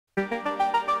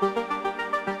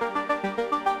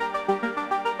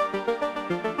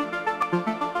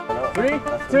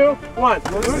2, 1.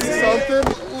 Something.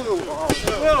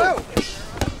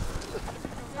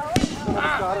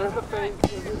 Got her in the face.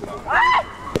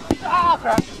 Oh,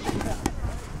 crap.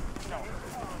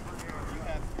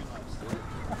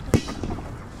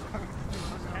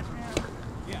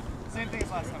 Yeah, same thing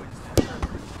as last time.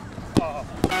 Oh.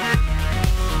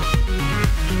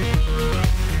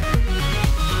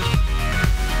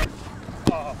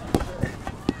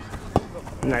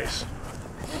 Nice.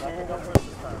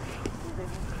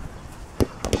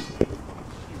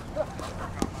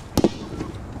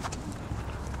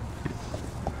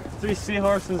 3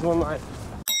 seahorses, 1 life.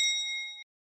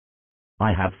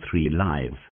 I have 3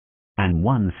 lives. And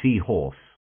 1 seahorse.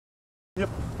 Yep,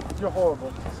 you're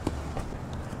horrible.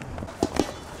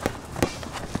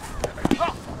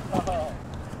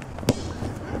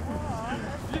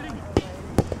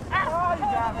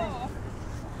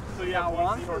 So yeah,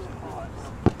 1 seahorse and 2 lives.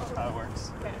 That's how it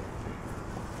works.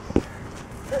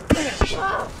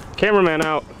 Cameraman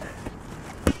out.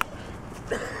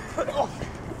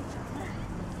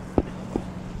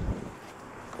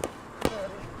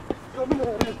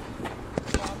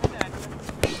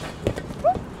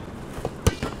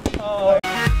 Oh.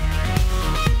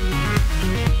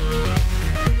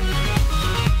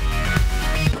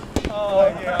 Oh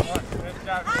yeah. Good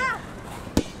job.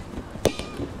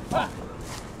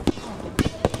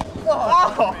 Oh.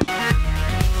 Oh.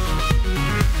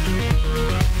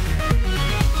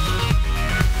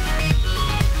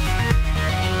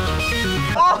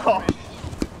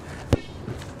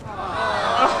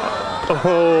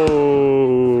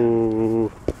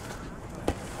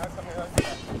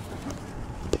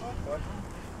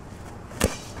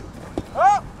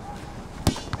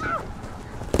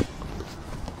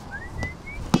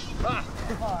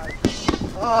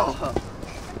 Oh.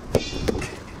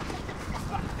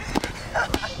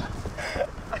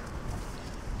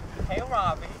 Hey,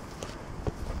 Robbie.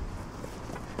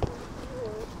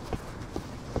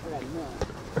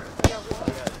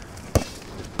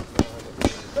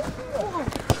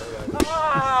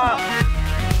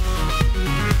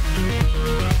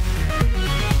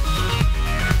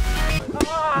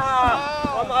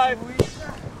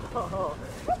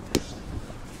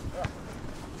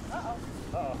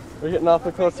 We're getting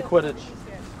awfully close to Quidditch.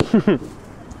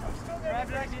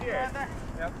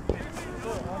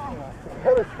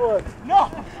 Hit his foot.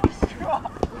 No!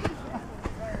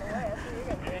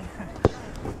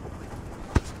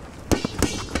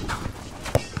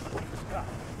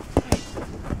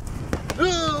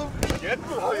 Good?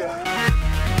 Oh yeah.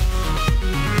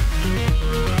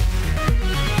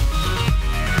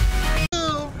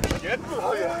 Good?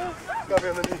 Oh yeah. Got me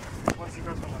on the knee.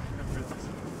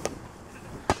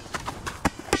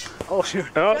 Oh shoot.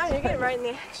 Oh. Yeah, you're getting right in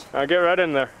the action. I'll get right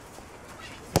in there.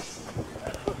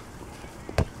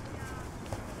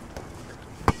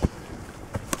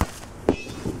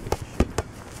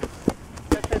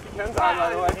 Depends on, by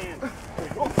the way.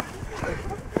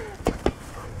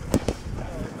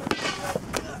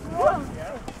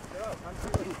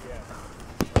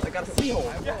 I got a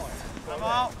seahorse. Yes. I'm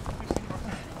out.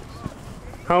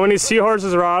 How many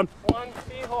seahorses, Rob? 1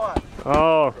 seahorse.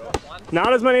 Oh,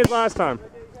 not as many as last time.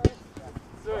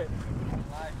 Sweet.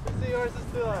 The seahorse is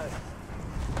still on.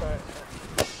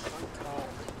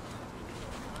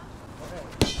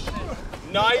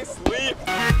 Nice leap.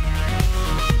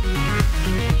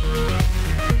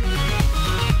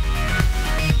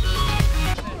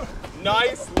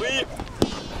 Nice leap.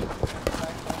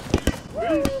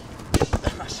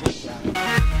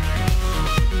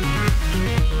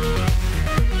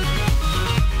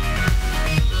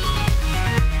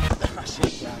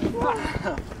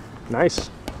 Nice.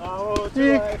 Oh,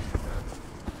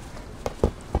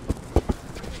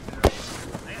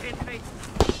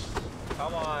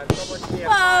 come on, someone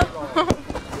can't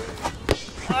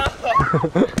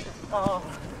oh.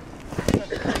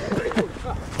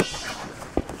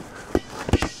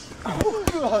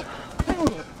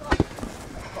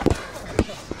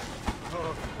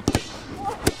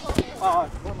 Oh,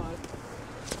 come on.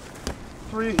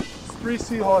 3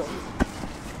 seahorses.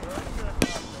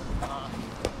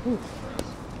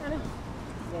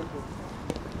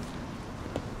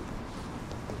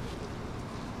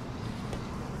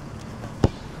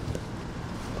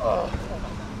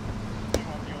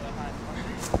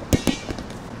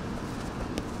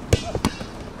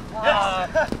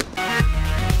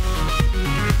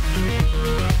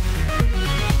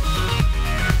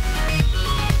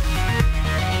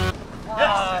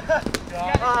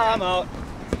 I'm out.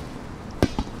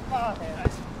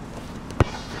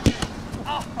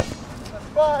 That's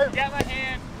 5. Got my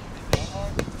hand.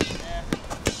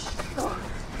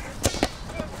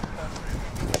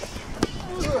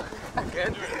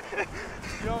 Andrew,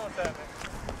 you almost had me.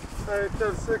 Alright,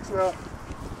 that's 6 now.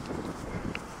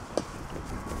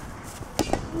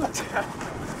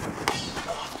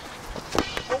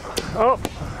 Oh,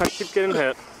 I keep getting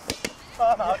hit.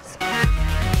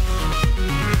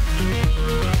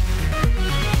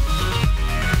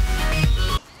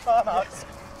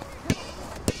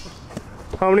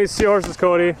 How many seahorses,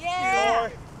 Cody? Yeah!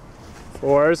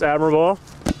 4's admirable.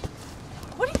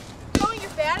 What are you throwing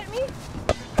your bat at me?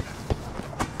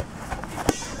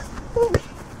 Oh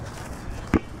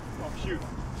shoot.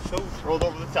 So rolled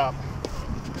over the top.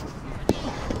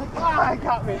 Ah, it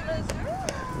got me.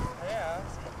 Yeah.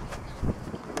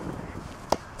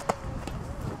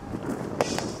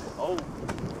 Oh.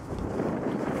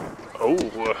 Oh.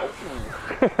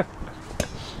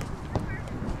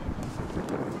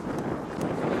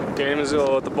 Game is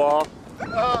with the ball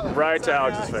right to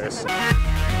Alex's face.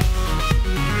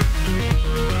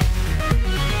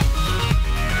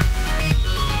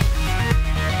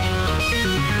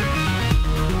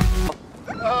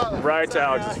 Right to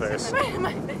Alex's face.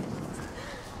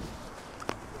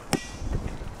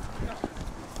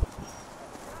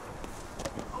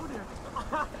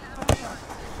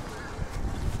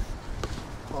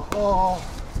 Oh.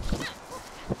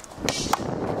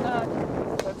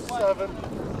 That's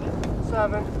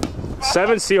 7.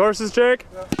 7 seahorses, Jake?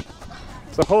 Yeah.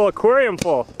 It's a whole aquarium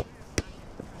full.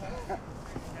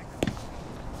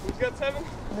 Who's got 7? Me.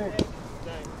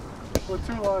 Dang. With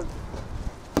 2 lines.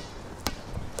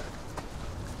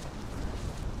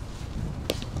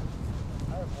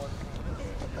 I have 1.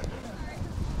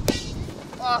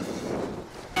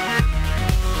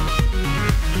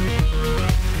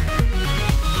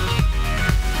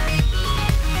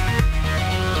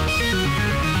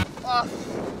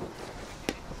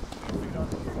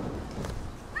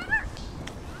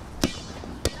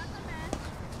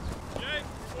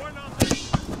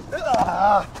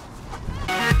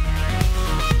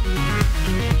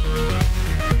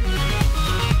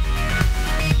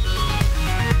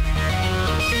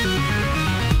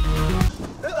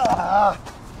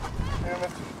 Damn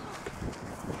it.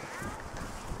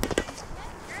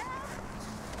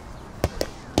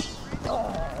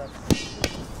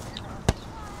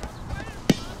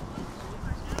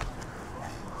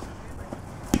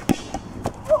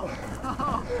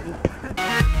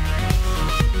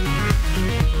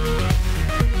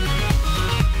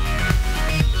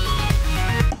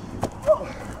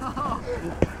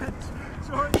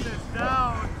 Jordan is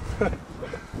down.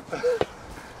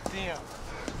 Damn.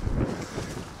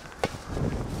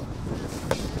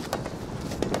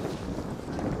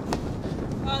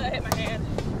 Oh, that hit my hand.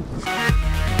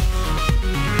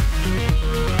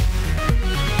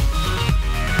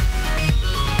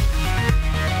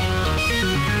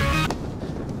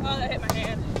 Oh, that hit my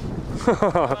hand.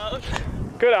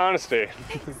 Good honesty.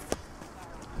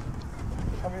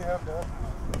 How many have that?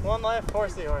 1 life, 4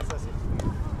 seahorses.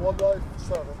 1 life,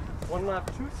 7. 1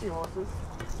 left, 2 seahorses.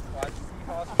 5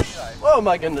 seahorses. Oh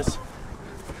my goodness.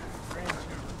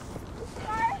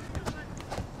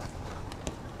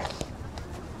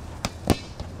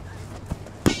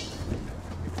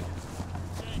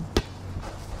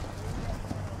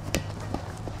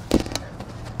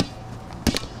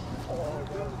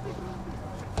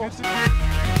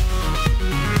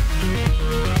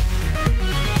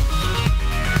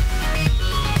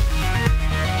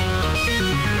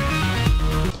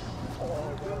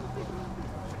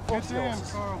 What's in,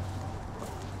 Carl?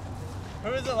 Who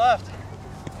is it left?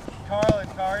 Carl and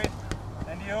Kari.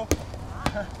 And you?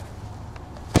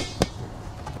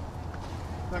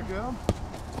 Did I get him?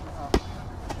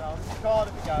 No, just call it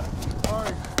if you got it.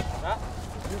 Sorry. Huh?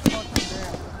 You're fucking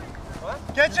damn. What?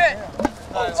 Catch it!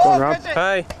 Going around. Catch it!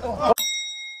 Hey.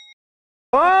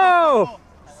 Whoa!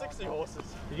 6 seahorses.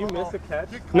 Did you miss a catch?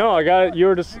 No, I got it. You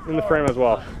were just in the frame as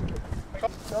well.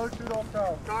 No, shoot off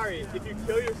down. Kari, if you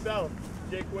kill yourself,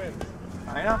 Jake wins.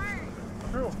 I know.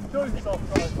 True. Kill yourself,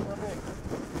 Kari. For me.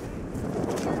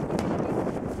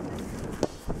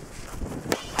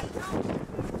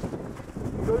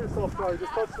 Kill yourself, Kari.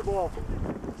 Just touch the ball.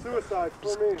 Suicide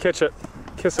for me. Catch it.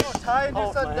 Kiss it. Ty and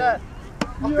your son dead.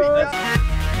 Yes.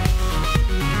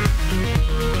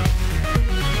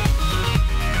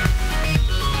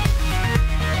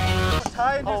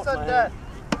 Ty and your son dead.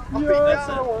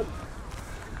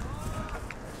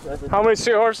 How many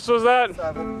seahorses was that?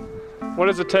 7. What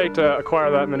does it take to acquire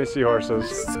that many seahorses?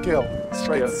 Skill.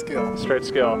 Straight skill. Straight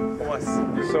skill. Boss.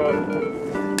 So,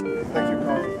 Thank you,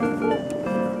 Carl.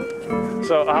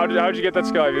 so how did you get that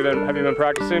skill? Have you been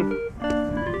practicing?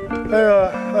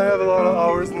 I have a lot of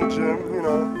hours in the gym, you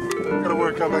know. Gotta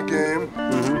work on my game.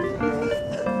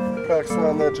 practicing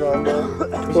on that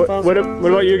Johnball. What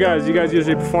about you guys? You guys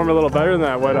usually perform a little better than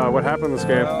that. What happened in this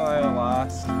game? Well, I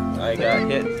lost. I got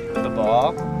hit with the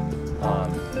ball.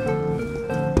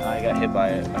 I got hit by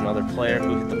another player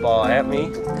who hit the ball at me,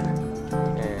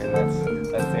 and that's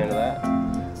the end of that.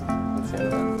 That's the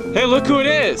end of that. Hey, look who it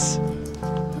is!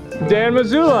 Dan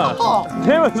Missoula. Oh.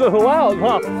 Dan Missoula. Wow.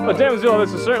 Well, Dan Missoula,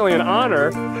 this is certainly an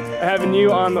honor having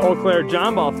you on the Eau Claire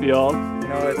Johnball field. You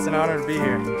know, it's an honor to be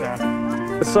here,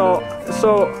 John. So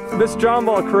this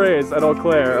Johnball craze at Eau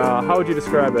Claire, how would you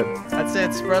describe it? I'd say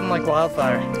it's spreading like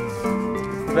wildfire.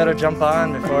 You better jump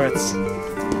on before it's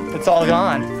all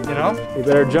gone, you know? You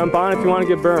better jump on if you want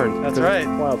to get burned. That's right. It's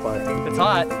wildfire. It's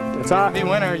hot. It's hot. To be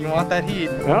winter, you want that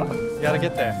heat. Yeah. You gotta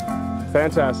get there.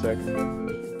 Fantastic.